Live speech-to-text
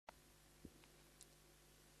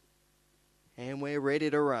And we're ready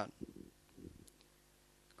to run.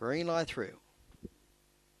 Green light through.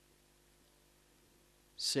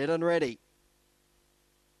 Set and ready.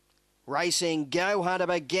 Racing, Go Hunter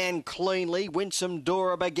began cleanly. Winsome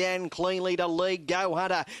Dora began cleanly to lead. Go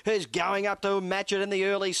Hunter is going up to match it in the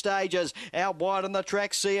early stages. Out wide on the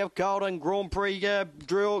track, Sea of Cold and Grand Prix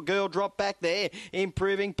Girl drop back there.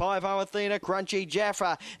 Improving Pivo Athena, Crunchy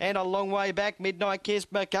Jaffa. And a long way back, Midnight Kiss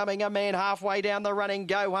becoming a man halfway down the running.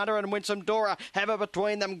 Go Hunter and Winsome Dora have it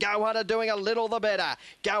between them. Go Hunter doing a little the better.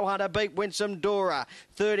 Go Hunter beat Winsome Dora.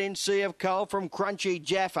 Third in Sea of Cold from Crunchy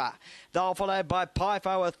Jaffa. They'll followed by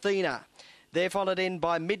Pivo Athena. They're followed in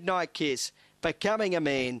by Midnight Kiss, Becoming a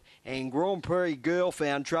Man, and Grand Prix Girl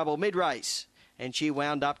found trouble mid-race, and she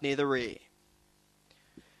wound up near the rear.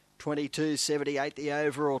 22.78 the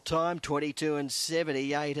overall time,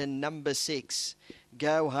 22.78 and number 6.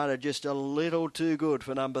 Go Hunter just a little too good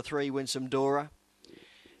for number 3, Winsome Dora.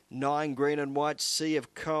 9 Green and White, Sea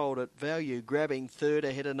of Cold at value, grabbing third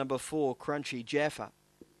ahead of number 4, Crunchy Jaffa.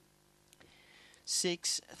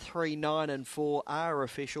 6, 3, 9 and 4 are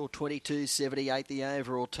official. 22.78 the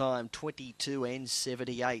overall time,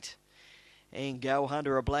 22.78. And Go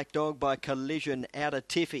Hunter, a black dog by Collision out of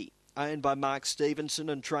Tiffy, owned by Mark Stevenson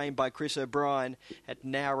and trained by Chris O'Brien at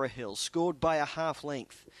Nowra Hill. Scored by a half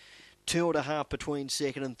length. 2.5 between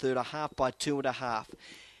second and third, a half by 2.5.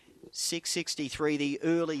 6.63 the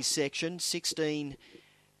early section,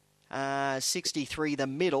 16.63 the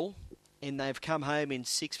middle. And they've come home in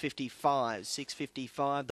 6.55.